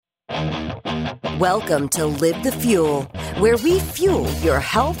Welcome to Live the Fuel, where we fuel your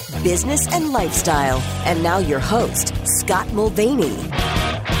health, business, and lifestyle. And now your host, Scott Mulvaney.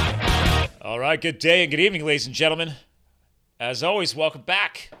 All right, good day and good evening, ladies and gentlemen. As always, welcome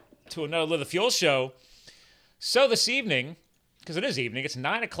back to another Live the Fuel show. So this evening, because it is evening, it's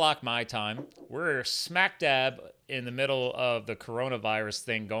 9 o'clock my time. We're smack dab in the middle of the coronavirus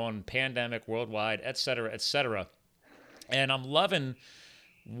thing going, pandemic worldwide, et cetera, et cetera. And I'm loving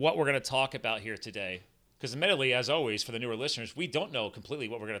what we're going to talk about here today. Because admittedly, as always, for the newer listeners, we don't know completely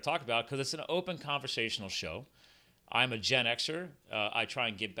what we're going to talk about because it's an open conversational show. I'm a Gen Xer. I try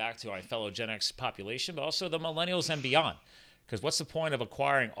and give back to my fellow Gen X population, but also the millennials and beyond. Because what's the point of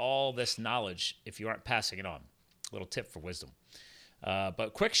acquiring all this knowledge if you aren't passing it on? Little tip for wisdom.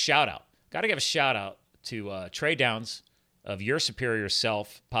 But quick shout out. Got to give a shout out to Trey Downs of Your Superior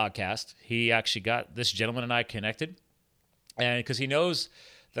Self podcast. He actually got this gentleman and I connected. And because he knows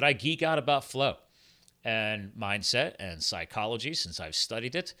that I geek out about flow and mindset and psychology since I've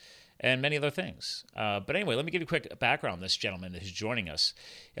studied it and many other things. But anyway, let me give you a quick background on this gentleman who's joining us.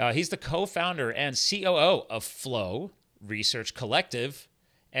 He's the co-founder and COO of Flow Research Collective.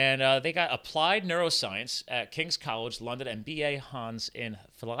 And they got applied neuroscience at King's College London and B.A. Hans in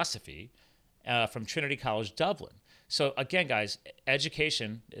philosophy from Trinity College Dublin. So again, guys,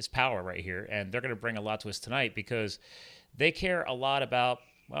 education is power right here. And they're going to bring a lot to us tonight because they care a lot about,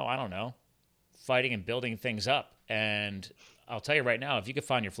 well, I don't know, fighting and building things up. And I'll tell you right now, if you can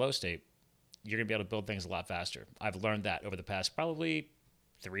find your flow state, you're going to be able to build things a lot faster. I've learned that over the past probably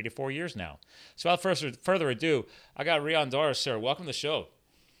 3 to 4 years now. So without further ado, I got Rian Doris, sir. Welcome to the show.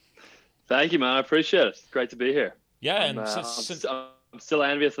 Thank you, man. I appreciate it. It's great to be here. Yeah, and I'm still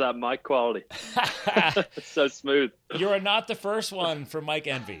envious of that mic quality. It's so smooth. You are not the first one for mic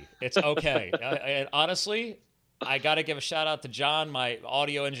envy. It's okay. And honestly, I got to give a shout out to John, my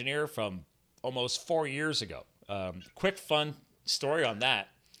audio engineer from almost 4 years ago. Quick fun story on that.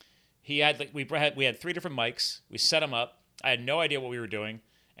 We had 3 different mics. We set them up. I had no idea what we were doing,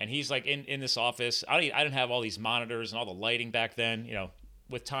 and he's like in this office. I didn't have all these monitors and all the lighting back then. You know,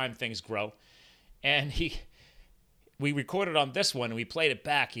 with time things grow, and we recorded on this one and we played it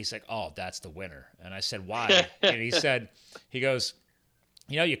back. He's like, "Oh, that's the winner," and I said, "Why?" And he goes,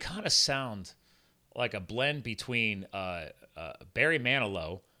 "You know, you kind of sound like a blend between Barry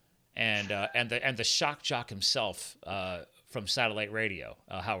Manilow and the shock jock himself from satellite radio,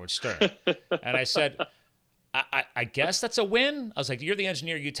 Howard Stern." And I said, I guess that's a win. I was like, "You're the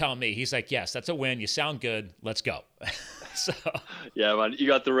engineer, you tell me." He's like, "Yes, that's a win. You sound good. Let's go." So yeah, man, you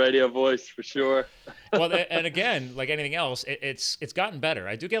got the radio voice for sure. Well, and again, like anything else, it's gotten better.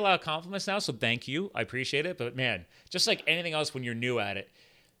 I do get a lot of compliments now, so thank you. I appreciate it. But man, just like anything else, when you're new at it,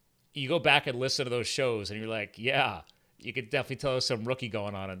 you go back and listen to those shows, and you're like, yeah, you could definitely tell there's some rookie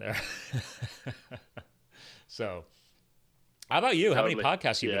going on in there. So, how about you? Totally. How many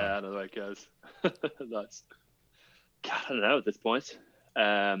podcasts you been on? Yeah, I know the way it goes. That's, God, I don't know at this point.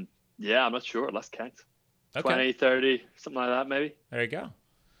 Yeah, I'm not sure. Last count. Okay. 20, 30, something like that, maybe. There you go.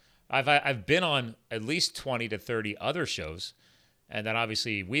 I've been on at least 20 to 30 other shows, and then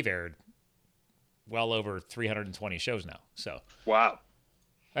obviously we've aired well over 320 shows now. So wow.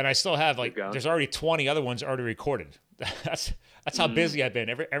 And I still have there's already 20 other ones already recorded. That's how busy I've been.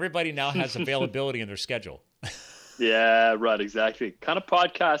 Everybody now has availability in their schedule. Yeah, right, exactly. Kind of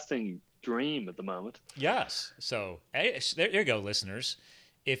podcasting dream at the moment. Yes. So there you go, listeners.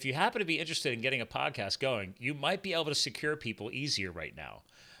 If you happen to be interested in getting a podcast going, you might be able to secure people easier right now.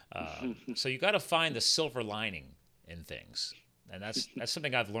 So you got to find the silver lining in things, and that's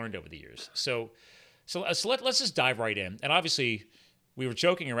something I've learned over the years. So let's just dive right in. And obviously, we were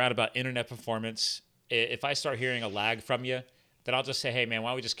joking around about internet performance. If I start hearing a lag from you, then I'll just say, "Hey, man,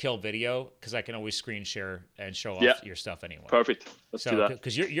 why don't we just kill video? Because I can always screen share and show off your stuff anyway." Perfect. Let's do that.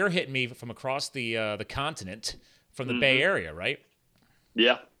 Because you're hitting me from across the continent, from the Bay Area, right?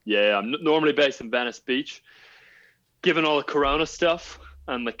 Yeah. I'm normally based in Venice Beach. Given all the Corona stuff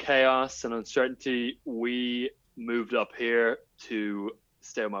and the chaos and uncertainty, we moved up here to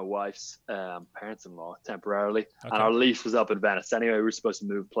stay with my wife's parents-in-law temporarily. Okay. And our lease was up in Venice anyway. We were supposed to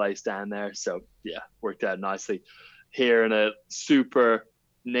move place down there. So yeah, worked out nicely here in a super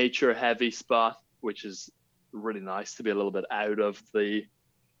nature-heavy spot, which is really nice to be a little bit out of the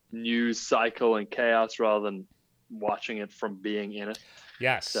news cycle and chaos rather than watching it from being in it.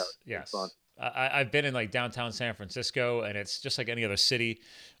 Yes. So, yes. Fun. I've been in like downtown San Francisco, and it's just like any other city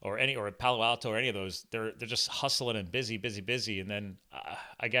or Palo Alto or any of those. They're just hustling and busy. And then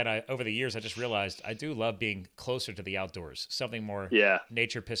again, over the years, I just realized I do love being closer to the outdoors, something more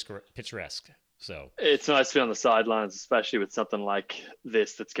nature picturesque. So it's nice to be on the sidelines, especially with something like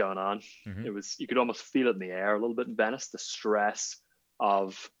this that's going on. You could almost feel it in the air a little bit in Venice, the stress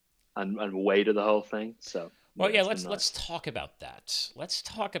of and weight of the whole thing. So well, yeah, let's talk about that. Let's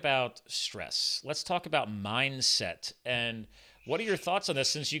talk about stress. Let's talk about mindset. And what are your thoughts on this,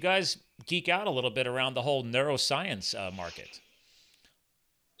 since you guys geek out a little bit around the whole neuroscience market?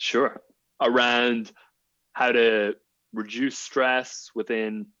 Sure. Around how to reduce stress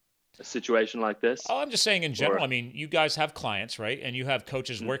within a situation like this? Oh, I'm just saying in general. I mean, you guys have clients, right? And you have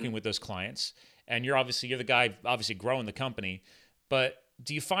coaches working with those clients. And you're the guy obviously growing the company. But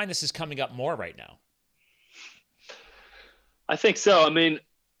do you find this is coming up more right now? I think so. I mean,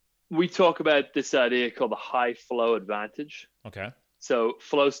 we talk about this idea called the high flow advantage. Okay. So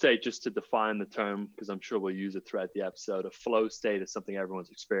flow state, just to define the term, because I'm sure we'll use it throughout the episode, a flow state is something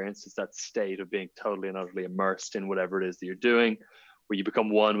everyone's experienced. It's that state of being totally and utterly immersed in whatever it is that you're doing, where you become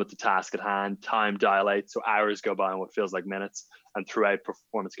one with the task at hand, time dilates, so hours go by in what feels like minutes, and throughout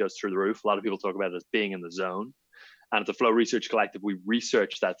performance goes through the roof. A lot of people talk about it as being in the zone. And at the Flow Research Collective, we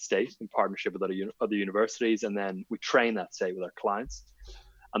research that state in partnership with other universities, and then we train that state with our clients.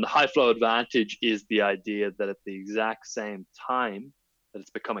 And the high flow advantage is the idea that at the exact same time that it's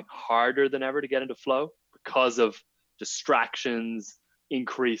becoming harder than ever to get into flow because of distractions,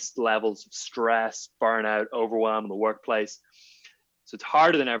 increased levels of stress, burnout, overwhelm in the workplace. So it's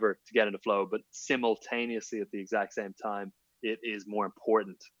harder than ever to get into flow, but simultaneously at the exact same time, it is more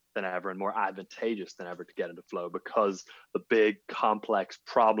important than ever and more advantageous than ever to get into flow, because the big complex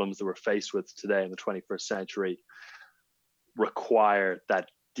problems that we're faced with today in the 21st century require that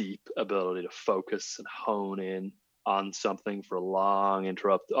deep ability to focus and hone in on something for a long,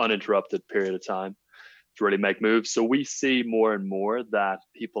 uninterrupted period of time to really make moves. So we see more and more that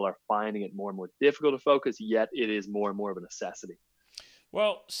people are finding it more and more difficult to focus, yet it is more and more of a necessity.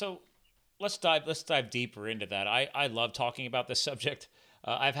 Well, so let's dive deeper into that. I love talking about this subject.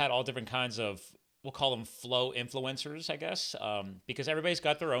 I've had all different kinds of, we'll call them flow influencers, I guess, because everybody's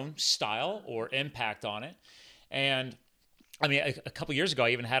got their own style or impact on it. And I mean, a couple years ago, I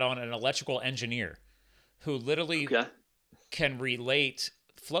even had on an electrical engineer who literally can relate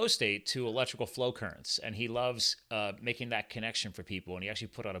flow state to electrical flow currents. And he loves making that connection for people. And he actually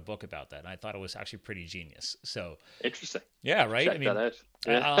put out a book about that. And I thought it was actually pretty genius. So interesting. Yeah, right? Check that out.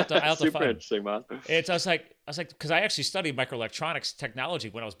 Yeah. I'll have to Super find interesting, man. I was like, because I actually studied microelectronics technology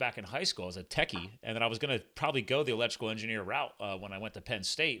when I was back in high school as a techie. And then I was going to probably go the electrical engineer route when I went to Penn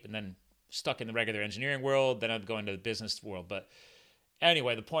State, and then stuck in the regular engineering world. Then I'd go into the business world. But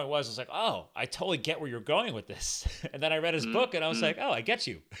anyway, the point was, I was like, oh, I totally get where you're going with this. And then I read his book, and I was like, oh, I get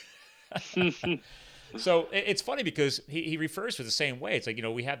you. So it's funny because he refers to it the same way. It's like,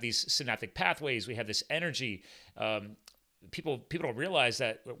 we have these synaptic pathways. We have this energy. People don't realize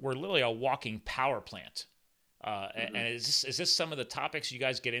that we're literally a walking power plant. And is this some of the topics you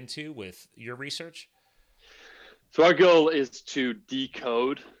guys get into with your research? So our goal is to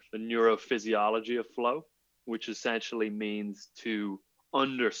decode the neurophysiology of flow, which essentially means to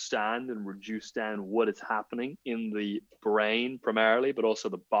understand and reduce down what is happening in the brain primarily, but also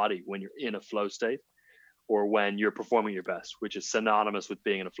the body when you're in a flow state or when you're performing your best, which is synonymous with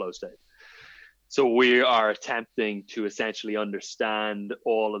being in a flow state. So we are attempting to essentially understand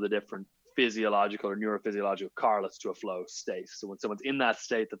all of the different physiological or neurophysiological correlates to a flow state. So when someone's in that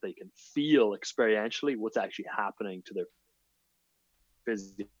state, that they can feel experientially what's actually happening to their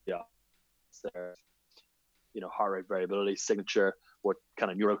physiology, their heart rate variability, signature, what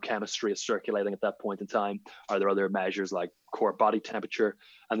kind of neurochemistry is circulating at that point in time. Are there other measures like core body temperature?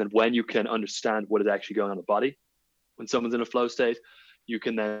 And then when you can understand what is actually going on in the body, when someone's in a flow state, you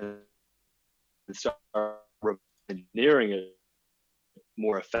can then start engineering it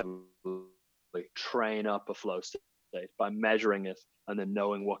more effectively, train up a flow state by measuring it and then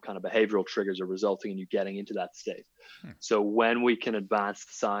knowing what kind of behavioral triggers are resulting in you getting into that state. So when we can advance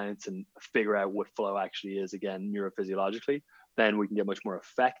the science and figure out what flow actually is, again, neurophysiologically, then we can get much more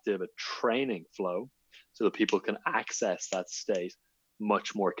effective at training flow so that people can access that state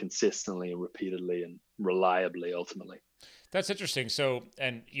much more consistently and repeatedly and reliably ultimately. That's interesting. So,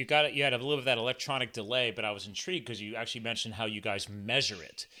 and you had a little bit of that electronic delay, but I was intrigued because you actually mentioned how you guys measure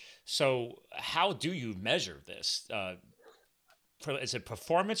it. So how do you measure this? Is it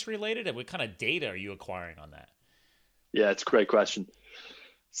performance related? And what kind of data are you acquiring on that? Yeah, it's a great question.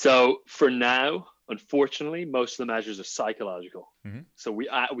 So for now, unfortunately, most of the measures are psychological. Mm-hmm. So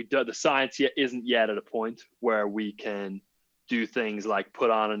the science isn't yet at a point where we can do things like put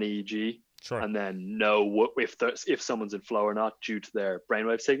on an EEG and then know if someone's in flow or not due to their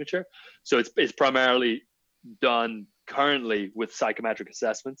brainwave signature. So it's primarily done currently with psychometric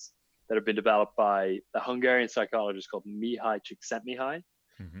assessments that have been developed by a Hungarian psychologist called Mihaly Csikszentmihalyi.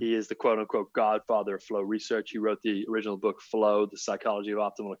 He is the quote unquote godfather of flow research. He wrote the original book, Flow, The Psychology of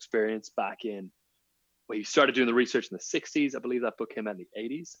Optimal Experience, back in, well, he started doing the research in the 60s. I believe that book came out in the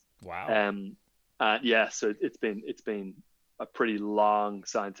 80s. Wow. Yeah, so it's been a pretty long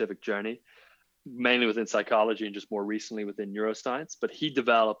scientific journey, mainly within psychology and just more recently within neuroscience. But he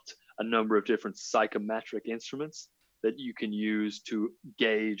developed a number of different psychometric instruments that you can use to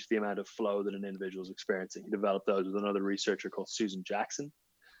gauge the amount of flow that an individual is experiencing. He developed those with another researcher called Susan Jackson.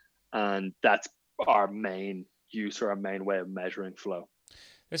 And that's our main use, or our main way of measuring flow.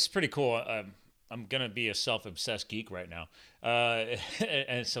 This is pretty cool. I'm going to be a self-obsessed geek right now.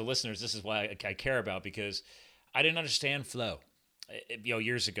 And so listeners, this is why I care about, because I didn't understand flow,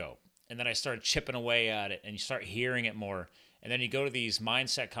 years ago. And then I started chipping away at it, and you start hearing it more. And then you go to these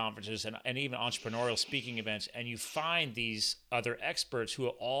mindset conferences and even entrepreneurial speaking events, and you find these other experts who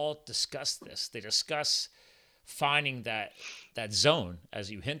all discuss this. They discuss finding that zone,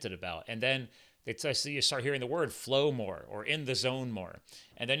 as you hinted about. And then you start hearing the word flow more, or in the zone more.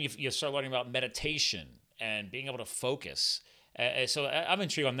 And then you start learning about meditation and being able to focus. So I'm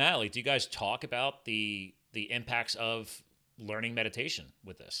intrigued on that. Like, do you guys talk about the impacts of learning meditation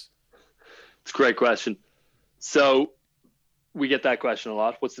with this? It's a great question. So we get that question a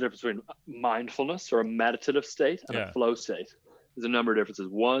lot. What's the difference between mindfulness, or a meditative state, and a flow state? There's a number of differences.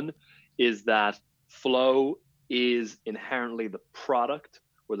 One is that flow is inherently the product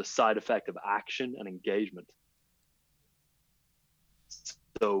or the side effect of action and engagement.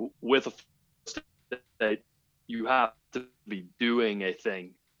 So with a flow state, you have to be doing a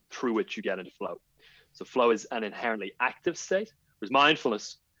thing through which you get into flow. So flow is an inherently active state, whereas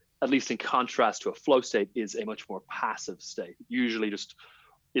mindfulness, at least in contrast to a flow state, is a much more passive state. It usually just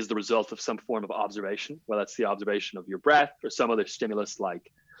is the result of some form of observation, whether that's the observation of your breath or some other stimulus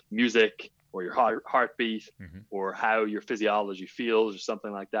like music, or your heartbeat, or how your physiology feels, or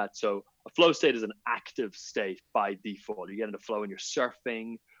something like that. So a flow state is an active state by default. You get into flow when you're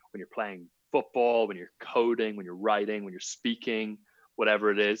surfing, when you're playing football, when you're coding, when you're writing, when you're speaking, whatever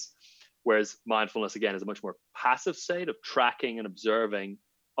it is. Whereas mindfulness, again, is a much more passive state of tracking and observing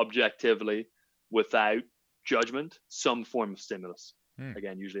objectively, without judgment, some form of stimulus.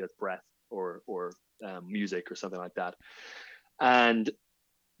 Again, usually that's breath or music or something like that. And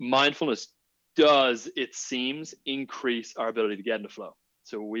mindfulness does, it seems, increase our ability to get into flow.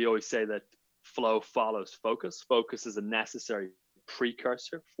 So we always say that flow follows focus. Focus is a necessary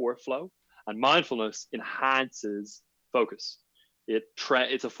precursor for flow, and mindfulness enhances focus.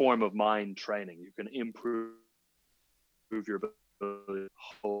 It's a form of mind training. You can improve your ability to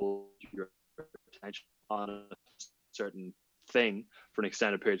hold your attention on a certain thing for an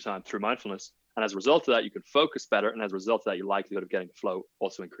extended period of time through mindfulness. And as a result of that, you can focus better. And as a result of that, your likelihood of getting the flow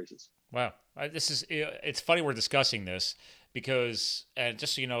also increases. Wow. It's funny we're discussing this because, and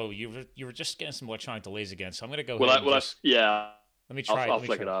just so you know, you were just getting some electronic delays again. So I'm going to go ahead. Let me try. I'll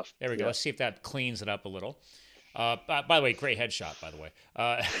flick it off. There we go. Let's see if that cleans it up a little. By the way, great headshot, by the way.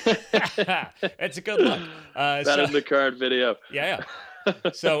 It's a good look. That in the current video. Yeah.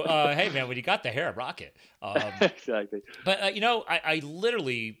 So, hey, man, when you got the hair, rock it. Exactly. But, I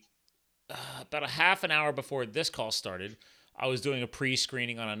literally, about a half an hour before this call started, I was doing a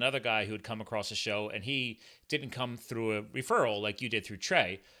pre-screening on another guy who had come across the show, and he didn't come through a referral like you did through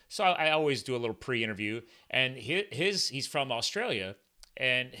Trey. So I always do a little pre-interview, and he's from Australia,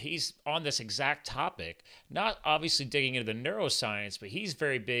 and he's on this exact topic, not obviously digging into the neuroscience, but he's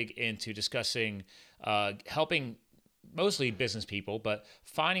very big into discussing helping mostly business people, but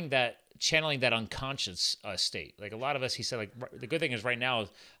channeling that unconscious state. Like a lot of us, he said, like the good thing is right now,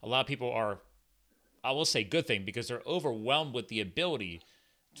 a lot of people are, I will say good thing, because they're overwhelmed with the ability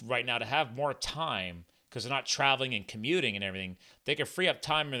right now to have more time because they're not traveling and commuting and everything. They can free up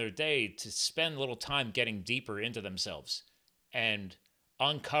time in their day to spend a little time getting deeper into themselves and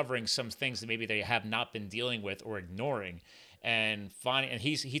uncovering some things that maybe they have not been dealing with or ignoring, and finding. And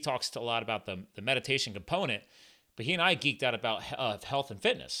he talks a lot about the meditation component, but he and I geeked out about health and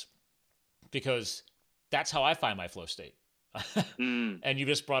fitness because that's how I find my flow state. And you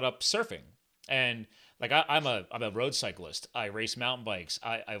just brought up surfing, and like I'm a road cyclist. I race mountain bikes.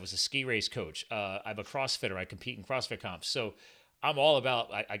 I was a ski race coach. I'm a CrossFitter. I compete in CrossFit comps. So I'm all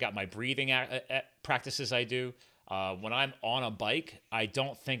about. I got my breathing practices I do. When I'm on a bike, I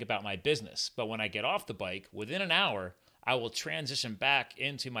don't think about my business. But when I get off the bike, within an hour, I will transition back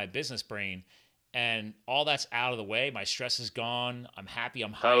into my business brain, and all that's out of the way. My stress is gone. I'm happy.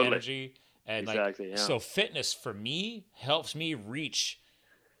 I'm high energy. And exactly, So fitness for me helps me reach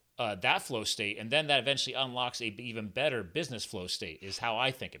that flow state, and then that eventually unlocks a even better business flow state is how I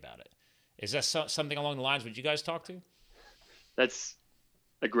think about it. Is that something along the lines would you guys talk to? That's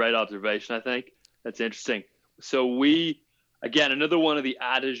a great observation, I think. That's interesting. So we, again, another one of the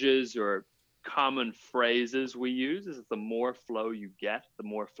adages or common phrases we use is that the more flow you get, the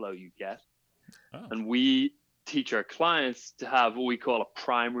more flow you get. Oh. And we teach our clients to have what we call a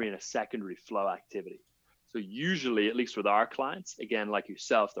primary and a secondary flow activity. So usually, at least with our clients, again, like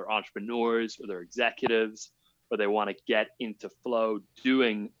yourself, they're entrepreneurs or they're executives, or they want to get into flow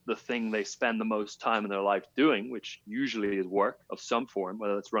doing the thing they spend the most time in their life doing, which usually is work of some form,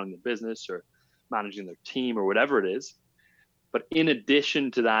 whether it's running a business or managing their team or whatever it is. But in addition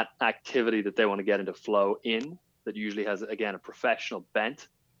to that activity that they want to get into flow in, that usually has, again, a professional bent,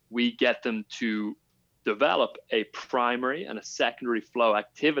 we get them to develop a primary and a secondary flow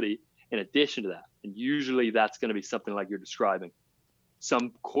activity in addition to that. And usually that's going to be something like you're describing,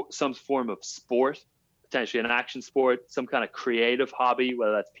 some form of sport, potentially an action sport, some kind of creative hobby,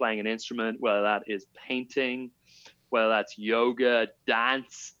 whether that's playing an instrument, whether that is painting, whether that's yoga,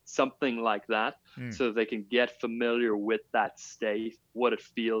 dance, something like that, so that they can get familiar with that state, what it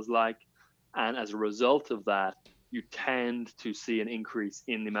feels like. And as a result of that, you tend to see an increase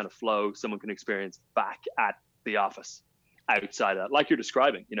in the amount of flow someone can experience back at the office outside of that. Like you're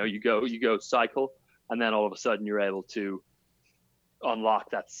describing, you go cycle, and then all of a sudden you're able to unlock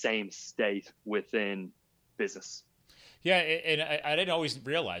that same state within business. Yeah, and I didn't always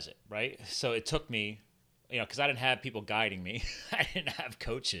realize it, right? So it took me, because I didn't have people guiding me. I didn't have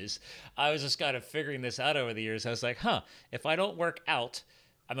coaches. I was just kind of figuring this out over the years. I was like, if I don't work out,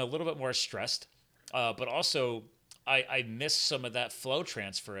 I'm a little bit more stressed. But also, I miss some of that flow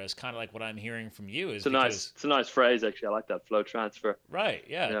transfer, as kind of like what I'm hearing from you. It's a nice phrase, actually. I like that, flow transfer. Right,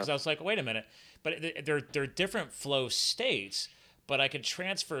 yeah. Because I was like, wait a minute. But they're different flow states. But I can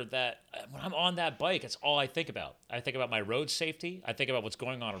transfer that when I'm on that bike. It's all I think about. I think about my road safety. I think about what's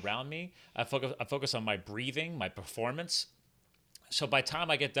going on around me. I focus on my breathing, my performance. So by the time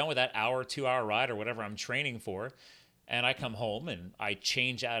I get done with that 2-hour ride or whatever I'm training for, and I come home and I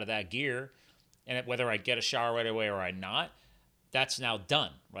change out of that gear, and whether I get a shower right away or I not, that's now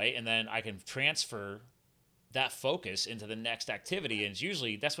done, right? And then I can transfer that focus into the next activity. And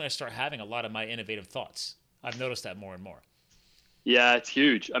usually that's when I start having a lot of my innovative thoughts. I've noticed that more and more. Yeah, it's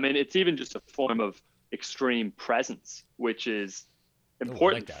huge. I mean, it's even just a form of extreme presence, which is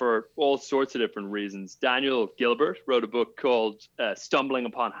important for all sorts of different reasons. Daniel Gilbert wrote a book called Stumbling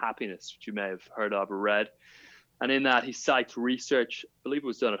Upon Happiness, which you may have heard of or read. And in that, he cites research, I believe it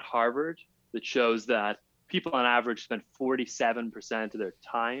was done at Harvard, that shows that people on average spend 47% of their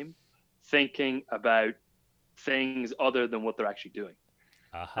time thinking about things other than what they're actually doing.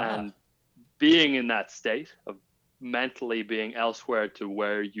 And being in that state of mentally being elsewhere to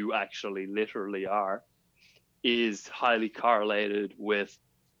where you actually literally are is highly correlated with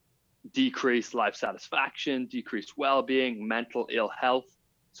decreased life satisfaction, decreased well-being, mental ill health.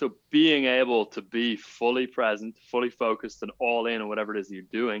 So being able to be fully present, fully focused, and all in on whatever it is you're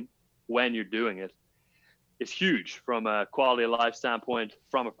doing when you're doing it is huge from a quality of life standpoint,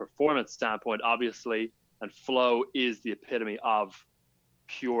 from a performance standpoint, obviously. And flow is the epitome of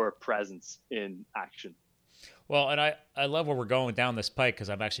pure presence in action. Well, and I love where we're going down this pike, because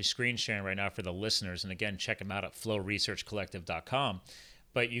I'm actually screen sharing right now for the listeners. And again, check them out at flowresearchcollective.com.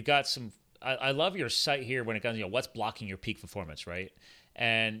 But you got some, I love your site here when it comes to what's blocking your peak performance, right?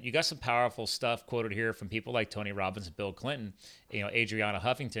 And you got some powerful stuff quoted here from people like Tony Robbins and Bill Clinton, Adriana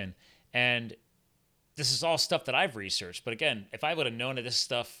Huffington. And this is all stuff that I've researched. But again, if I would have known of this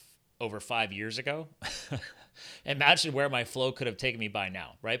stuff over 5 years ago, imagine where my flow could have taken me by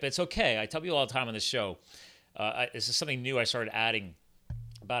now, right? But it's okay. I tell people all the time on this show, this is something new I started adding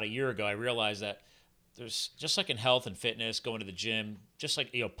about a year ago. I realized that there's, just like in health and fitness, going to the gym, just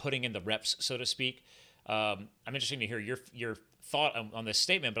like putting in the reps, so to speak. I'm interested to hear your thought on this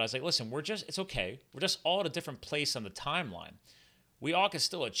statement, but I was like, listen, it's okay. We're just all at a different place on the timeline. We all can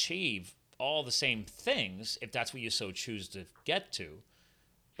still achieve all the same things if that's what you so choose to get to,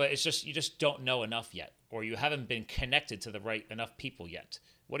 but it's just you just don't know enough yet, or you haven't been connected to the right enough people yet.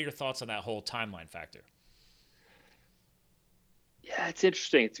 What are your thoughts on that whole timeline factor? Yeah, it's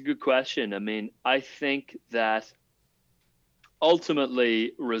interesting. It's a good question. I mean, I think that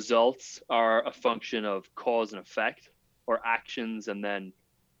ultimately results are a function of cause and effect, or actions and then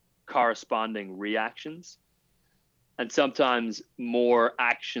corresponding reactions. And sometimes more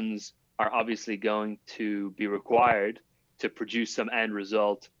actions are obviously going to be required to produce some end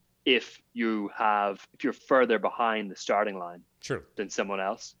result if you're further behind the starting line than someone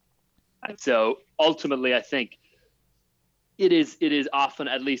else. And so ultimately, I think it is often,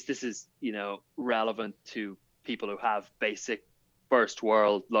 at least this is, relevant to people who have basic first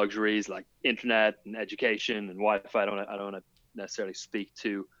world luxuries like internet and education and Wi-Fi. I don't want to necessarily speak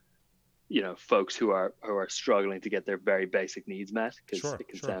to, folks who are struggling to get their very basic needs met, because it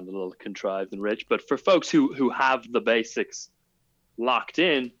can sound a little contrived and rich. But for folks who have the basics locked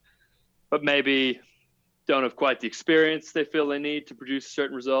in, but maybe don't have quite the experience they feel they need to produce a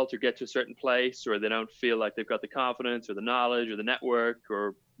certain result or get to a certain place, or they don't feel like they've got the confidence or the knowledge or the network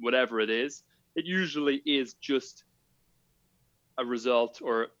or whatever it is, it usually is just a result,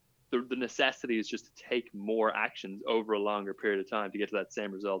 or the necessity is just to take more actions over a longer period of time to get to that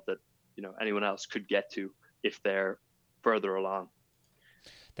same result that anyone else could get to if they're further along.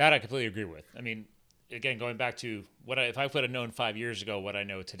 That I completely agree with. I mean, again, going back to if I would have known 5 years ago what I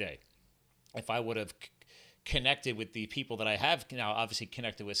know today, if I would have connected with the people that I have now obviously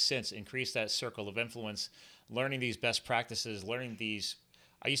connected with since, increased that circle of influence, learning these best practices, learning these,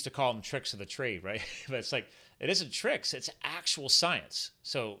 I used to call them tricks of the trade, right? But it's like, it isn't tricks, it's actual science.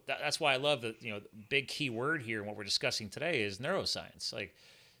 So that's why I love the big key word here in what we're discussing today is neuroscience. Like,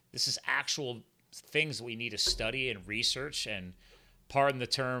 this is actual things that we need to study and research. And pardon the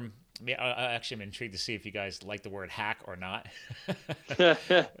term, I actually am intrigued to see if you guys like the word hack or not,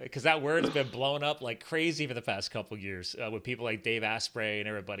 because that word's been blown up like crazy for the past couple of years with people like Dave Asprey and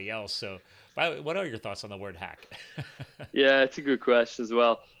everybody else. So, by the way, what are your thoughts on the word hack? Yeah, it's a good question as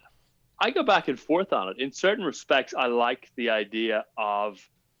well. I go back and forth on it. In certain respects, I like the idea of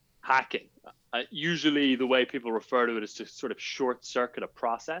hacking. Usually the way people refer to it is to sort of short circuit a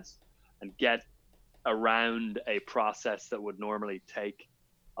process and get around a process that would normally take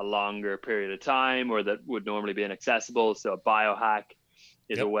a longer period of time or that would normally be inaccessible. So a biohack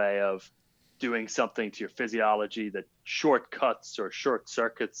is a way of doing something to your physiology that shortcuts or short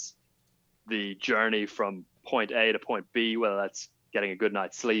circuits the journey from point A to point B, whether that's getting a good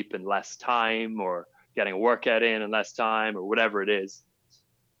night's sleep in less time or getting a workout in less time or whatever it is.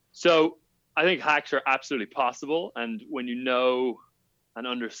 So I think hacks are absolutely possible. And when you know and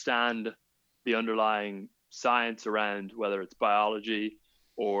understand the underlying science around whether it's biology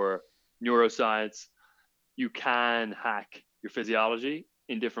or neuroscience, you can hack your physiology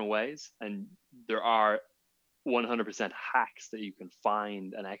in different ways. And there are 100% hacks that you can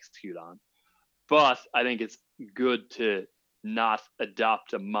find and execute on. But I think it's good to not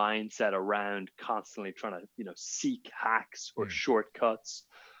adopt a mindset around constantly trying to, seek hacks or shortcuts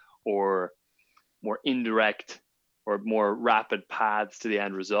or more indirect or more rapid paths to the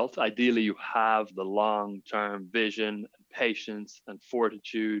end result. Ideally, you have the long-term vision and patience and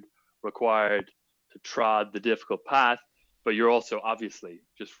fortitude required to trod the difficult path, but you're also obviously,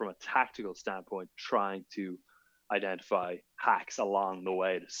 just from a tactical standpoint, trying to identify hacks along the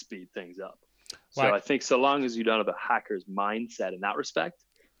way to speed things up. So I think so long as you don't have a hacker's mindset in that respect,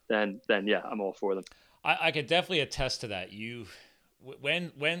 then yeah, I'm all for them. I could definitely attest to that.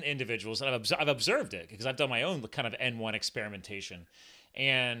 When individuals, and I've observed it because I've done my own kind of N1 experimentation,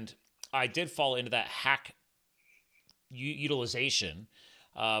 and I did fall into that hack utilization,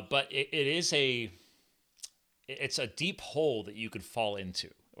 but it's a deep hole that you could fall into,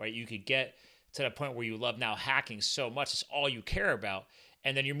 right? You could get to the point where you love now hacking so much, it's all you care about,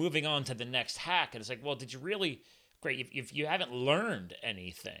 and then you're moving on to the next hack, and it's like, well, did you really? Great, if you haven't learned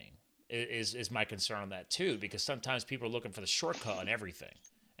anything. Is my concern on that too, because sometimes people are looking for the shortcut on everything,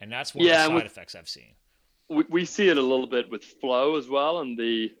 and that's one of the side effects I've seen. We see it a little bit with flow as well in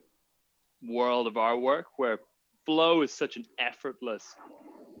the world of our work, where flow is such an effortless,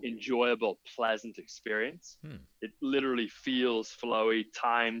 enjoyable, pleasant experience. It literally feels flowy.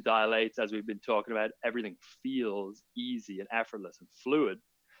 Time dilates, as we've been talking about. Everything feels easy and effortless and fluid,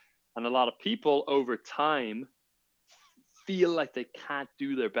 and a lot of people over time feel like they can't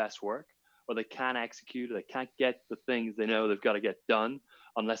do their best work, or they can't execute, or they can't get the things they know they've got to get done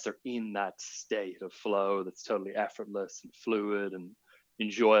unless they're in that state of flow that's totally effortless and fluid and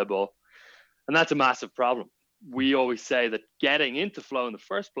enjoyable. And that's a massive problem. We always say that getting into flow in the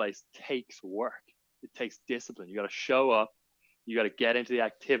first place takes work. It takes discipline. You got to show up. You got to get into the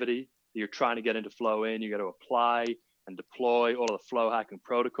activity that you're trying to get into flow in. You got to apply and deploy all of the flow hacking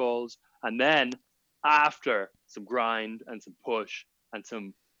protocols. And then after some grind and some push and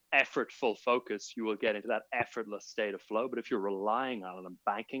some effortful focus, you will get into that effortless state of flow. But if you're relying on it and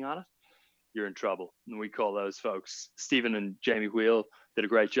banking on it, you're in trouble. And we call those folks, Stephen and Jamie Wheel did a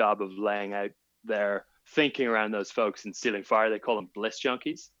great job of laying out their thinking around those folks in Stealing Fire. They call them bliss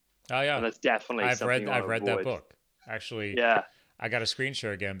junkies. Oh yeah. And that's definitely I've read that book. Actually, yeah. I got a screen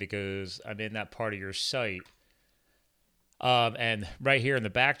share again because I'm in that part of your site. And right here in the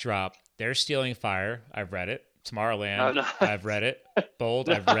backdrop, there's Stealing Fire. I've read it. Tomorrowland. Oh, nice. I've read it. Bold.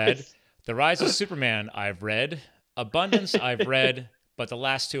 Nice. I've read. The Rise of Superman. I've read. Abundance I've read, but the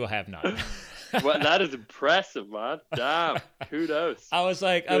last two I have not. Well, that is impressive, man. Damn. Kudos. I was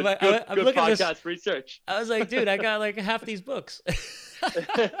like, Good, I'm good looking at podcast this. research. I was like, dude, I got like half these books.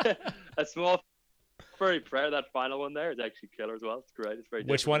 A small furry prayer, that final one there is actually killer as well. It's great. It's very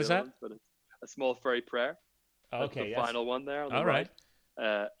Which different one from is the that? other ones, but it's a small furry prayer. That's Okay, the yes. final one there. On the All right.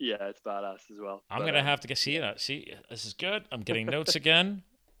 Yeah, it's badass as well. I'm But, gonna have to get see it. See, this is good. I'm getting notes again.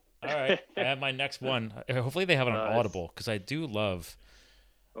 All right, I have my next one. Hopefully they have it on Nice. Audible because I do love.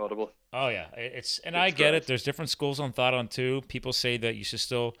 Audible. Oh yeah, I get great. it. There's different schools on thought on too. People say that you should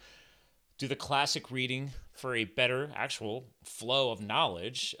still do the classic reading for a better actual flow of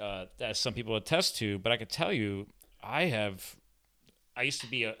knowledge, as some people attest to. But I can tell you, I used to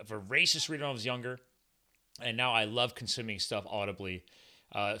be a voracious reader when I was younger, and now I love consuming stuff audibly,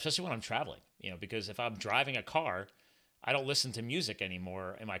 especially when I'm traveling. Because if I'm driving a car, I don't listen to music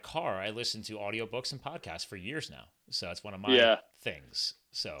anymore in my car. I listen to audiobooks and podcasts for years now. So that's one of my things.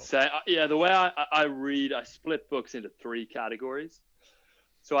 So The way I read, I split books into 3 categories.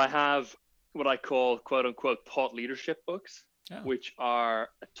 So I have what I call quote unquote thought leadership books, which are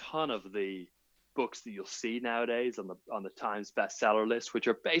a ton of the books that you'll see nowadays on the Times bestseller list, which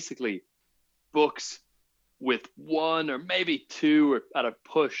are basically books with 1 or maybe 2 or at a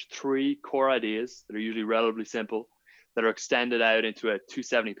push 3 core ideas that are usually relatively simple, that are extended out into a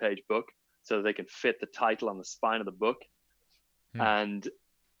 270-page book so that they can fit the title on the spine of the book, and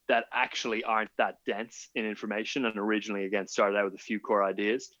that actually aren't that dense in information, and originally, again, started out with a few core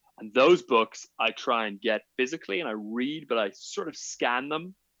ideas. And those books I try and get physically, and I read, but I sort of scan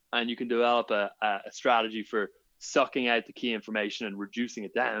them, and you can develop a strategy for sucking out the key information and reducing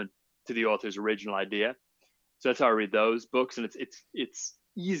it down to the author's original idea. So that's how I read those books, and it's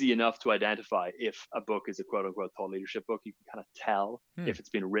easy enough to identify if a book is a quote unquote thought leadership book. You can kind of tell if it's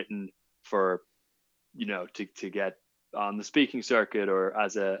been written for, to get on the speaking circuit or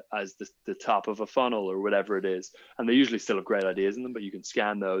as the top of a funnel or whatever it is. And they usually still have great ideas in them, but you can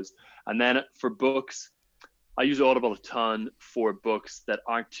scan those. And then for books, I use Audible a ton for books that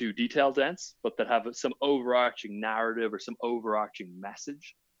aren't too detail dense, but that have some overarching narrative or some overarching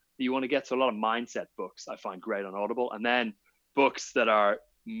message that you want to get. So a lot of mindset books I find great on Audible. And then books that are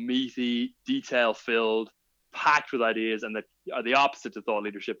meaty, detail filled, packed with ideas, and that are the opposite to thought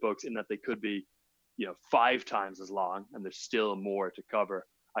leadership books in that they could be 5 times as long and there's still more to cover.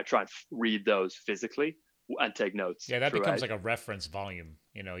 I try and read those physically and take notes. Yeah, that throughout. becomes like a reference volume.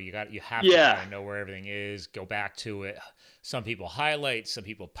 You have to kind of know where everything is, go back to it. Some people highlight, some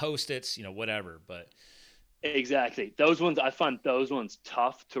people post-its, whatever. But exactly, those ones, I find those ones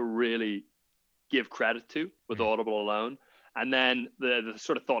tough to really give credit to with Audible alone. And then the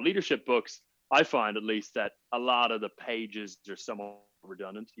sort of thought leadership books, I find at least that a lot of the pages are somewhat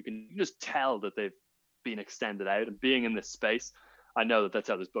redundant. You can just tell that they've been extended out, and being in this space, I know that that's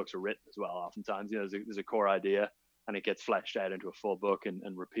how those books are written as well. Oftentimes, there's a core idea and it gets fleshed out into a full book and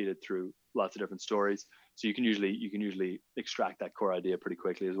repeated through lots of different stories. So you can usually extract that core idea pretty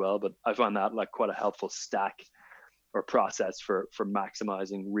quickly as well. But I find that like quite a helpful stack or process for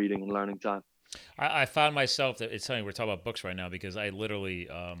maximizing reading and learning time. I found myself that it's funny we're talking about books right now because I literally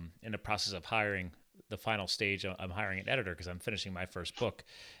in the process of hiring the final stage, I'm hiring an editor because I'm finishing my first book,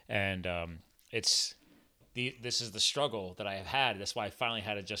 and this is the struggle that I have had. That's why I finally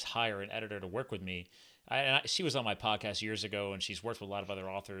had to just hire an editor to work with me. She was on my podcast years ago, and she's worked with a lot of other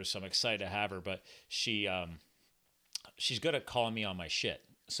authors, so I'm excited to have her. But she's good at calling me on my shit.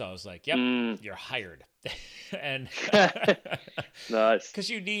 So I was like, "Yep, you're hired." And nice, because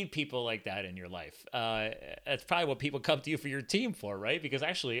you need people like that in your life. That's probably what people come to you for your team for, right? Because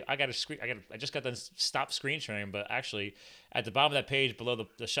actually, I just got to stop screen sharing, but actually, at the bottom of that page below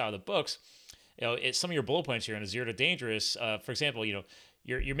the shot of the books, it's some of your bullet points here in a 0 to dangerous. For example,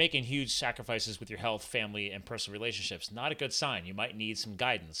 you're making huge sacrifices with your health, family, and personal relationships. Not a good sign. You might need some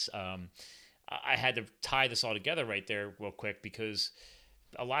guidance. I had to tie this all together right there real quick because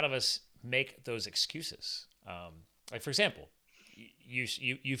a lot of us make those excuses. Like for example,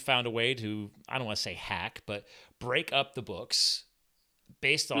 you found a way to, I don't want to say hack, but break up the books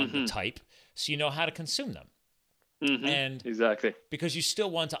based on the type, so you know how to consume them. And exactly, because you still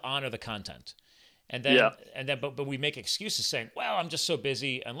want to honor the content. And then, but we make excuses saying, well, I'm just so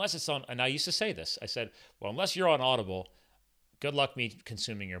busy. Unless it's on, and I used to say this, I said, well, unless you're on Audible, good luck me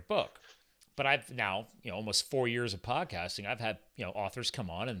consuming your book. But I've now, almost 4 years of podcasting, I've had, authors come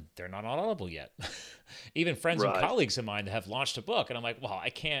on and they're not on Audible yet. Even friends and colleagues of mine that have launched a book. And I'm like, well, I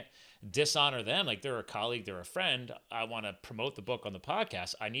can't dishonor them. Like they're a colleague, they're a friend. I want to promote the book on the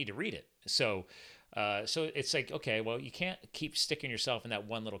podcast. I need to read it. So So it's like, okay, well, you can't keep sticking yourself in that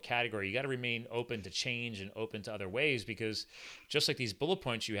one little category. You got to remain open to change and open to other ways, because just like these bullet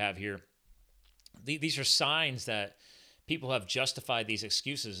points you have here, these are signs that people have justified these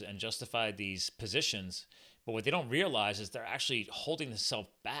excuses and justified these positions. But what they don't realize is they're actually holding themselves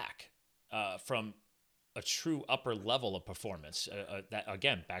back from a true upper level of performance. That,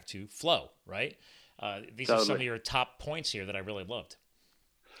 again, back to flow, right? These are some of your top points here that I really loved.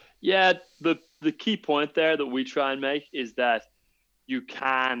 Yeah, the key point there that we try and make is that you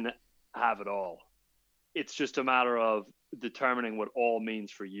can have it all. It's just a matter of determining what all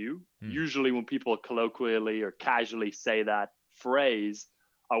means for you. Usually when people colloquially or casually say that phrase,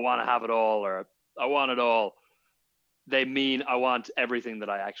 I want to have it all, or I want it all, they mean I want everything that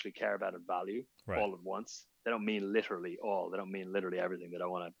I actually care about and value all at once. They don't mean literally all. They don't mean literally everything. They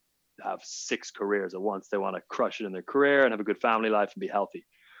don't want to have 6 careers at once. They want to crush it in their career and have a good family life and be healthy.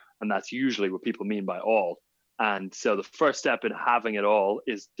 And that's usually what people mean by all. And so the first step in having it all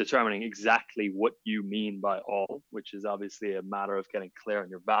is determining exactly what you mean by all, which is obviously a matter of getting clear on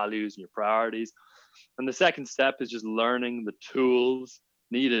your values and your priorities. And the second step is just learning the tools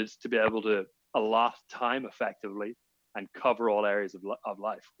needed to be able to allot time effectively and cover all areas of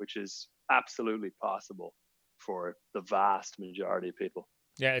life, which is absolutely possible for the vast majority of people.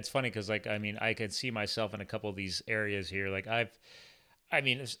 Yeah, it's funny because, like, I mean, I could see myself in a couple of these areas here. Like, I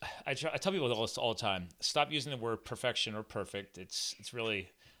tell people all the time, stop using the word perfection or perfect. It's really,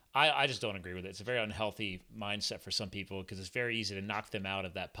 I just don't agree with it. It's a very unhealthy mindset for some people, because it's very easy to knock them out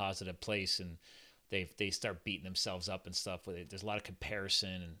of that positive place, and they start beating themselves up and stuff with it. There's a lot of comparison,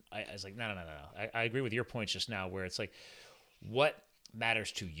 and I was like, no. I agree with your points just now, where it's like, what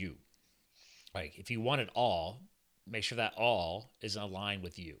matters to you? Like, if you want it all, make sure that all is aligned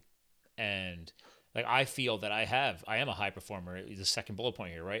with you. And like, I feel that I am a high performer. The second bullet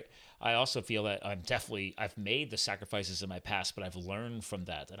point here, right? I also feel that I've made the sacrifices in my past, but I've learned from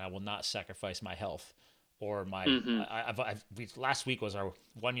that, and I will not sacrifice my health or my, last week was our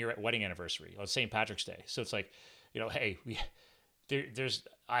 1-year wedding anniversary on St. Patrick's Day. So it's like, hey,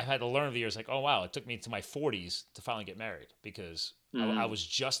 I had to learn over the years, like, oh wow, it took me to my 40s to finally get married, because I was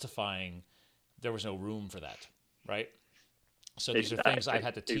justifying there was no room for that, right? So these are things I've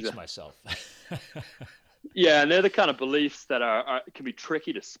had to teach myself. Yeah, and they're the kind of beliefs that can be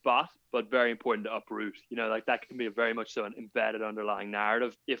tricky to spot, but very important to uproot. Like, that can be very much so an embedded underlying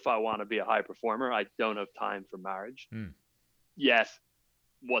narrative. If I want to be a high performer, I don't have time for marriage. Yet,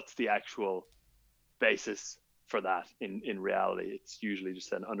 what's the actual basis for that in reality? It's usually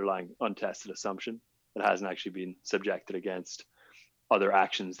just an underlying untested assumption that hasn't actually been subjected against other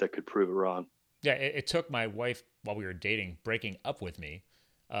actions that could prove it wrong. Yeah, it took my wife, while we were dating, breaking up with me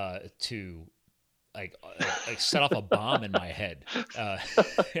to like set off a bomb in my head.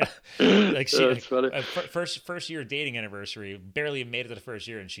 Like, she, first year dating anniversary, barely made it to the first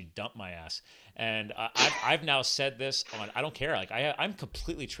year, and she dumped my ass. And I've now said this on, I don't care. Like, I'm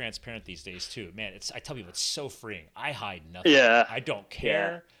completely transparent these days too, man. I tell people it's so freeing. I hide nothing. Yeah. I don't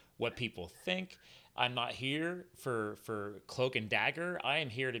care what people think. I'm not here for cloak and dagger. I am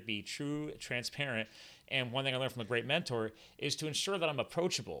here to be true, transparent. And one thing I learned from a great mentor is to ensure that I'm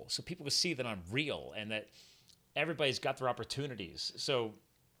approachable, so people can see that I'm real and that everybody's got their opportunities. So,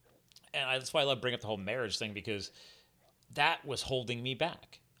 that's why I love bringing up the whole marriage thing, because that was holding me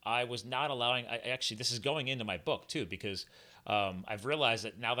back. I was not allowing, actually, this is going into my book too, because I've realized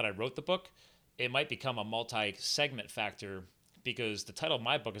that now that I wrote the book, it might become a multi-segment factor, because the title of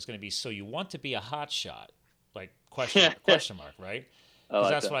my book is going to be "So You Want to Be a Hot Shot?" Like question mark, right?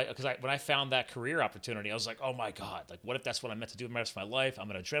 Because when I found that career opportunity, I was like, oh my God, like, what if that's what I'm meant to do the rest of my life?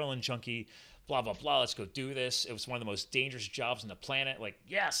 I'm an adrenaline junkie, blah, blah, blah. Let's go do this. It was one of the most dangerous jobs on the planet. Like,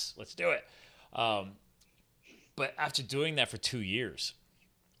 yes, let's do it. But after doing that for 2 years,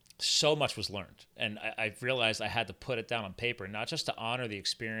 so much was learned. And I realized I had to put it down on paper, not just to honor the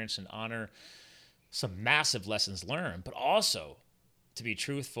experience and honor some massive lessons learned, but also to be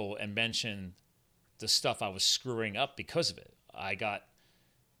truthful and mention the stuff I was screwing up because of it. I got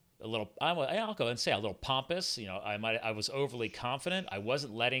a little, I'll go ahead and say a little pompous. I was overly confident. I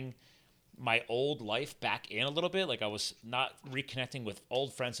wasn't letting my old life back in a little bit. Like, I was not reconnecting with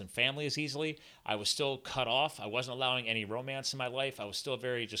old friends and family as easily. I was still cut off. I wasn't allowing any romance in my life. I was still a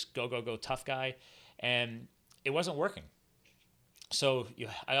very just go tough guy, and it wasn't working. So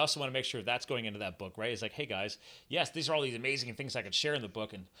I also want to make sure that's going into that book, right? It's like, hey guys, yes, these are all these amazing things I could share in the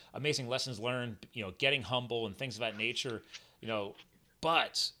book, and amazing lessons learned, getting humble and things of that nature,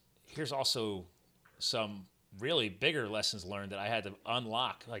 but here's also some really bigger lessons learned that I had to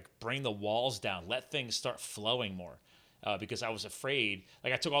unlock, like bring the walls down, let things start flowing more, because I was afraid.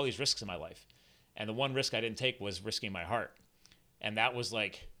 Like, I took all these risks in my life, And the one risk I didn't take was risking my heart. And that was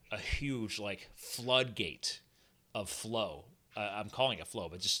like a huge like floodgate of flow. I'm calling it flow,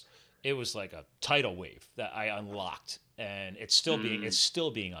 but just it was like a tidal wave that I unlocked, and it's still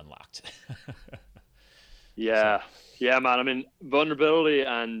being unlocked. Yeah, yeah, man. I mean, vulnerability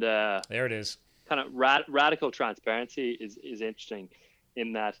and there it is. Kind of radical transparency is interesting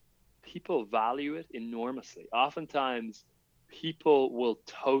in that people value it enormously. Oftentimes, people will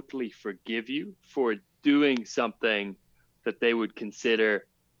totally forgive you for doing something that they would consider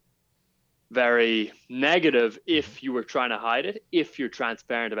very negative if you were trying to hide it, if you're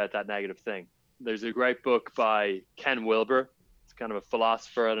transparent about that negative thing. There's a great book by Ken Wilber. It's kind of a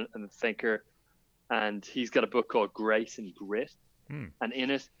philosopher and a thinker. And he's got a book called Grace and Grit. And in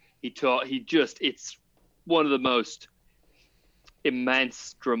it, it's one of the most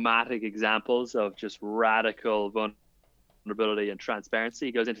immense dramatic examples of just radical vulnerability and transparency.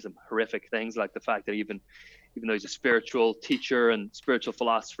 He goes into some horrific things, like the fact that even though he's a spiritual teacher and spiritual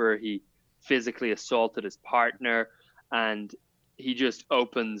philosopher, he physically assaulted his partner, and he just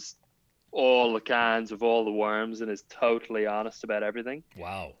opens all the cans of all the worms and is totally honest about everything.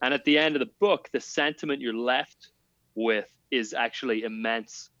 Wow. And at the end of the book, the sentiment you're left with is actually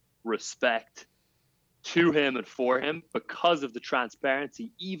immense respect to him and for him because of the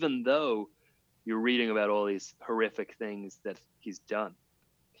transparency, even though you're reading about all these horrific things that he's done.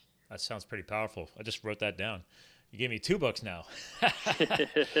 That sounds pretty powerful. I just wrote that down. You gave me 2 books now.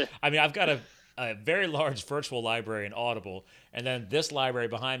 I mean, I've got a very large virtual library in Audible, and then this library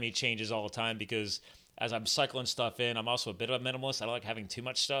behind me changes all the time because as I'm cycling stuff in, I'm also a bit of a minimalist. I don't like having too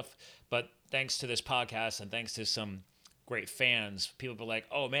much stuff, but thanks to this podcast and thanks to some great fans, people be like,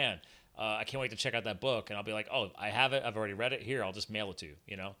 oh man, I can't wait to check out that book. And I'll be like, oh, I have it. I've already read it. Here, I'll just mail it to you,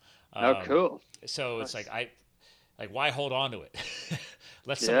 you know? Oh, cool. So Nice. It's like, why hold on to it?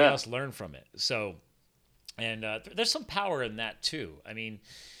 Let somebody else learn from it. So, and there's some power in that too. I mean,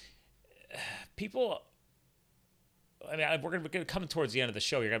 people, we're going to come towards the end of the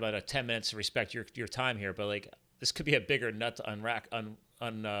show. You're going to about 10 minutes to respect your time here, but like, this could be a bigger nut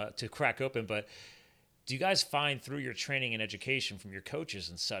to to crack open. But do you guys find through your training and education from your coaches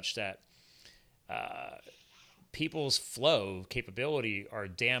and such that people's flow capability are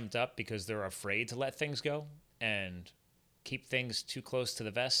dammed up because they're afraid to let things go and keep things too close to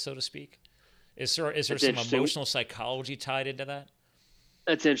the vest, so to speak? Is there some emotional psychology tied into that?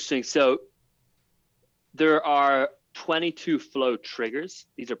 That's interesting. So there are 22 flow triggers.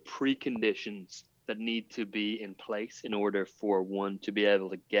 These are preconditions that need to be in place in order for one to be able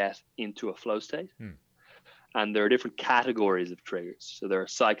to get into a flow state. And there are different categories of triggers. So there are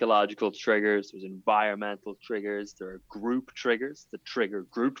psychological triggers, there's environmental triggers, there are group triggers that trigger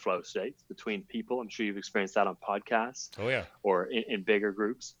group flow states between people. I'm sure you've experienced that on podcasts. Oh, yeah. Or in bigger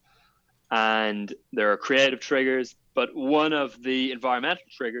groups. And there are creative triggers, but one of the environmental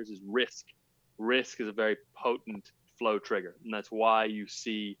triggers is risk. Risk is a very potent flow trigger. And that's why you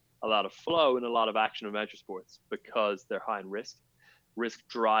see a lot of flow in a lot of action adventure sports, because they're high in risk. Risk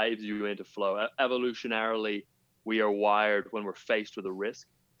drives you into flow. Evolutionarily, we are wired when we're faced with a risk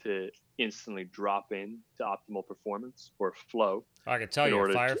to instantly drop in to optimal performance or flow. I can tell you,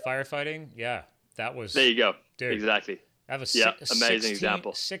 firefighting, yeah, that was... There you go. Dude, exactly. I have amazing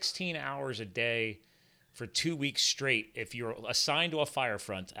example. 16 hours a day for 2 weeks straight. If you're assigned to a fire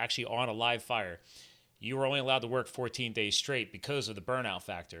front, actually on a live fire, you were only allowed to work 14 days straight because of the burnout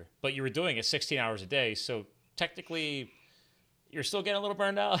factor. But you were doing it 16 hours a day, so technically... You're still getting a little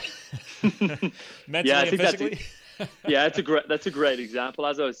burned out, mentally and physically. That's a great example.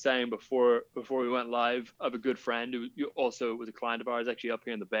 As I was saying before we went live, I have a good friend who also was a client of ours, actually up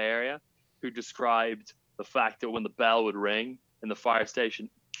here in the Bay Area, who described the fact that when the bell would ring in the fire station,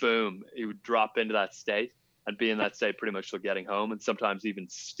 boom, he would drop into that state and be in that state pretty much till getting home, and sometimes even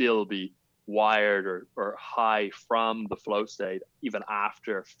still be wired or high from the flow state even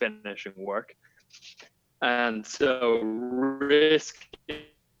after finishing work. And so risk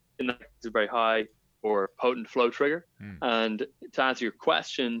in that is a very high or potent flow trigger. And to answer your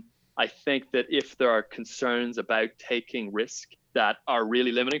question, I think that if there are concerns about taking risk that are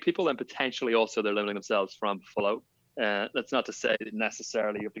really limiting people, then potentially also they're limiting themselves from flow. That's not to say that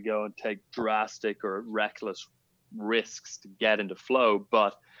necessarily you have to go and take drastic or reckless risks to get into flow.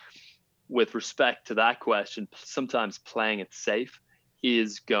 But with respect to that question, sometimes playing it safe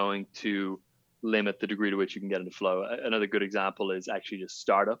is going to limit the degree to which you can get into flow. Another good example is actually just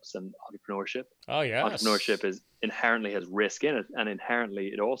startups and entrepreneurship. Oh, yeah. Entrepreneurship inherently has risk in it, and inherently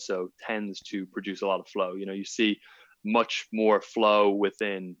it also tends to produce a lot of flow. You know, you see much more flow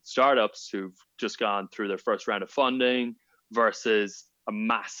within startups who've just gone through their first round of funding versus a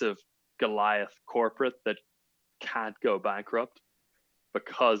massive Goliath corporate that can't go bankrupt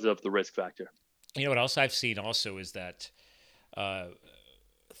because of the risk factor. You know what else I've seen also is that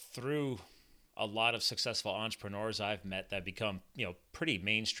through a lot of successful entrepreneurs I've met that become, pretty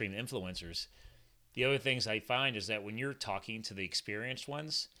mainstream influencers, the other things I find is that when you're talking to the experienced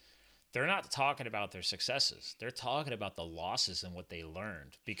ones, they're not talking about their successes. They're talking about the losses and what they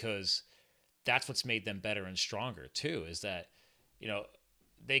learned, because that's what's made them better and stronger too, is that,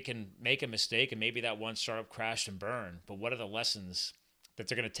 they can make a mistake and maybe that one startup crashed and burned, but what are the lessons that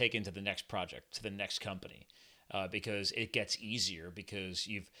they're going to take into the next project, to the next company? Because it gets easier because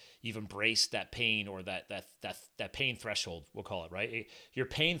you've embraced that pain, or that pain threshold, we'll call it, right? Your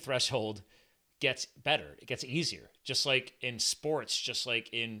pain threshold gets better. It gets easier. Just like in sports, just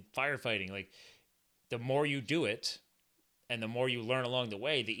like in firefighting, like the more you do it and the more you learn along the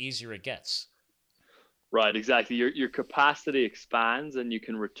way, the easier it gets. Right, exactly. Your capacity expands and you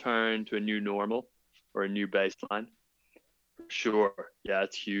can return to a new normal or a new baseline. Sure. Yeah,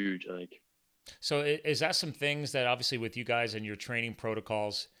 it's huge, I think. So is that some things that obviously with you guys and your training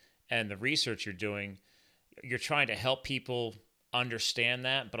protocols and the research you're doing, you're trying to help people understand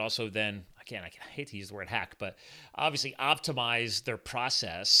that, but also then, again, I hate to use the word hack, but obviously optimize their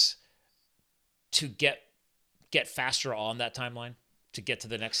process to get faster on that timeline, to get to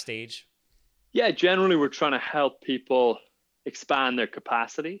the next stage? Yeah, generally we're trying to help people expand their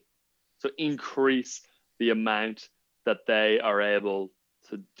capacity. So increase the amount that they are able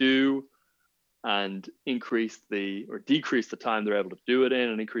to do, and decrease the time they're able to do it in,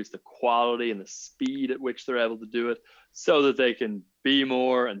 and increase the quality and the speed at which they're able to do it, so that they can be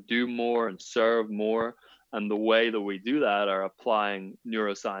more and do more and serve more. And the way that we do that are applying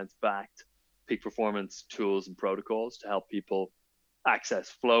neuroscience-backed peak performance tools and protocols to help people access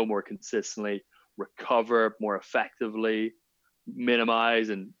flow more consistently, recover more effectively, minimize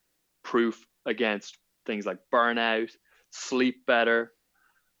and proof against things like burnout, sleep better,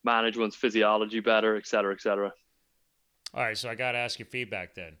 manage one's physiology better, et cetera, et cetera. All right, so I got to ask your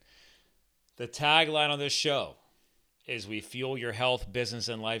feedback then. The tagline on this show is "We fuel your health, business,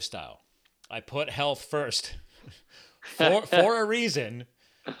 and lifestyle." I put health first for a reason,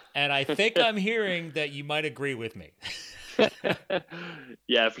 and I think I'm hearing that you might agree with me.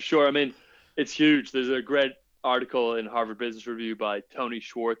 Yeah, for sure. I mean, it's huge. There's a great article in Harvard Business Review by Tony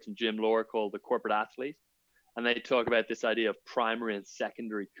Schwartz and Jim Lohr called "The Corporate Athlete." And they talk about this idea of primary and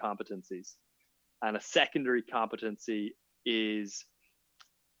secondary competencies. And a secondary competency is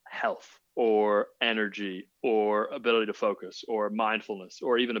health or energy or ability to focus or mindfulness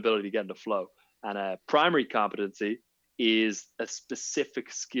or even ability to get into flow. And a primary competency is a specific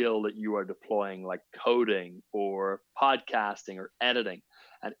skill that you are deploying, like coding or podcasting or editing.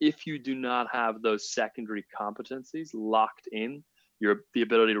 And if you do not have those secondary competencies locked in, the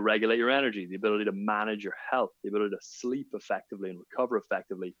ability to regulate your energy, the ability to manage your health, the ability to sleep effectively and recover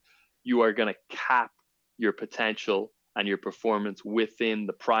effectively, you are going to cap your potential and your performance within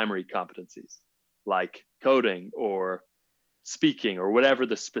the primary competencies, like coding or speaking or whatever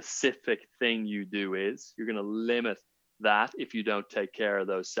the specific thing you do is. You're going to limit that if you don't take care of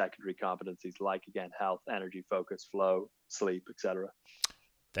those secondary competencies, like, again, health, energy, focus, flow, sleep, etc.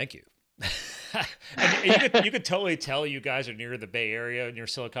 Thank you. And you could totally tell you guys are near the Bay Area, near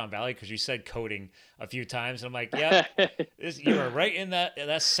Silicon Valley, because you said coding a few times. And I'm like, yeah, you are right in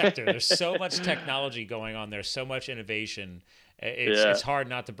that sector. There's so much technology going on there, so much innovation. It's hard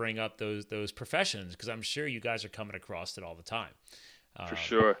not to bring up those professions, because I'm sure you guys are coming across it all the time. For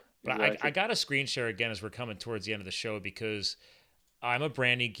sure. But exactly. I got a screen share again as we're coming towards the end of the show, because I'm a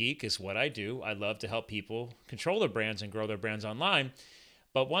branding geek is what I do. I love to help people control their brands and grow their brands online.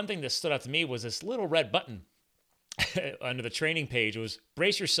 But one thing that stood out to me was this little red button under the training page. Was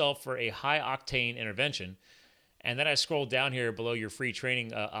brace yourself for a high octane intervention. And then I scrolled down here below your free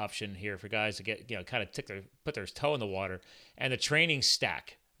training option here for guys to get, kind of put their toe in the water, and the training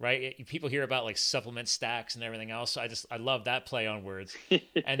stack, right? People hear about like supplement stacks and everything else. So I love that play on words.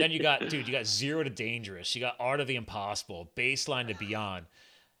 And then you got 0 to dangerous. You got art of the impossible, baseline to beyond.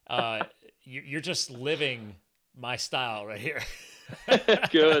 You're just living my style right here.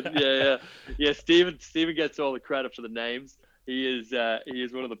 Good. Yeah. Steven gets all the credit for the names. He is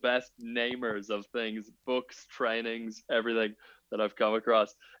one of the best namers of things, books, trainings, everything that I've come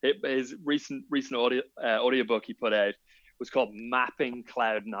across. His recent audiobook he put out was called Mapping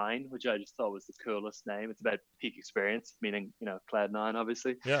Cloud 9, which I just thought was the coolest name. It's about peak experience, meaning Cloud 9,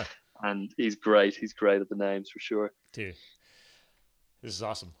 obviously. Yeah. And he's great. He's great at the names for sure. Dude. This is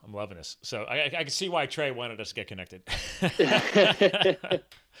awesome. I'm loving this. So I can see why Trey wanted us to get connected.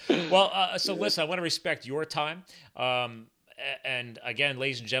 Well, so listen, I want to respect your time. And again,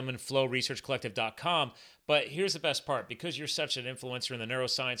 ladies and gentlemen, flowresearchcollective.com. But here's the best part. Because you're such an influencer in the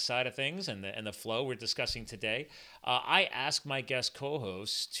neuroscience side of things and the flow we're discussing today, I ask my guest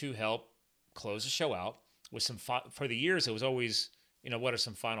co-hosts to help close the show out with some, for the years, it was always, what are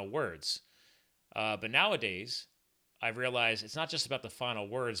some final words? But nowadays, I've realized it's not just about the final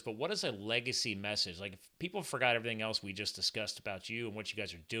words, but what is a legacy message? Like, if people forgot everything else we just discussed about you and what you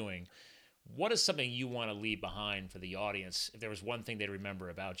guys are doing, what is something you want to leave behind for the audience if there was one thing they'd remember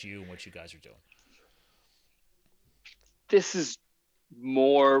about you and what you guys are doing? This is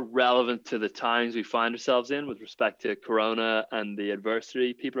more relevant to the times we find ourselves in with respect to Corona and the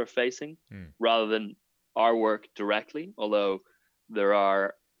adversity people are facing, rather than our work directly, although there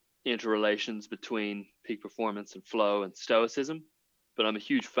are interrelations between peak performance and flow and stoicism. But I'm a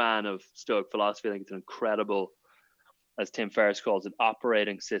huge fan of Stoic philosophy. I think it's an incredible, as Tim Ferriss calls it,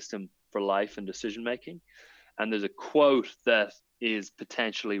 operating system for life and decision making. And there's a quote that is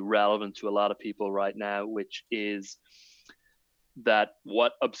potentially relevant to a lot of people right now, which is that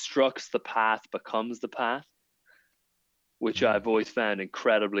what obstructs the path becomes the path, which I've always found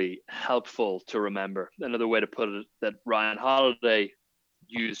incredibly helpful to remember. Another way to put it that Ryan Holiday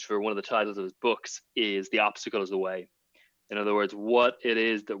used for one of the titles of his books is "The obstacle is the way." In other words, what it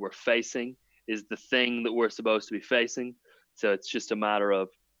is that we're facing is the thing that we're supposed to be facing. So it's just a matter of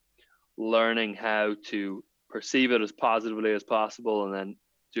learning how to perceive it as positively as possible and then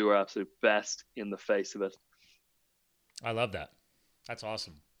do our absolute best in the face of it. I love that. That's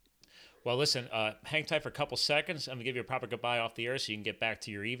awesome. Well, listen, hang tight for a couple seconds. I'm going to give you a proper goodbye off the air so you can get back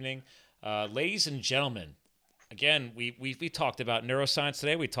to your evening. Ladies and gentlemen, again, we talked about neuroscience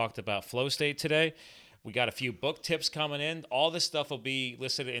today. We talked about flow state today. We got a few book tips coming in. All this stuff will be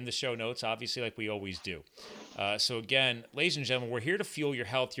listed in the show notes, obviously, like we always do. So again, ladies and gentlemen, we're here to fuel your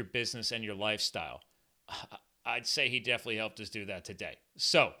health, your business, and your lifestyle. I'd say he definitely helped us do that today.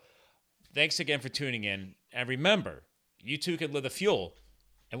 So thanks again for tuning in. And remember, you too can live the fuel.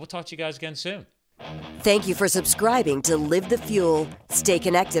 And we'll talk to you guys again soon. Thank you for subscribing to Live the Fuel. Stay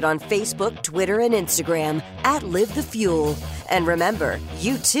connected on Facebook, Twitter, and Instagram at Live the Fuel. And remember,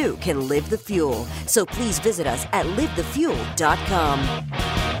 you too can live the fuel. So please visit us at livethefuel.com.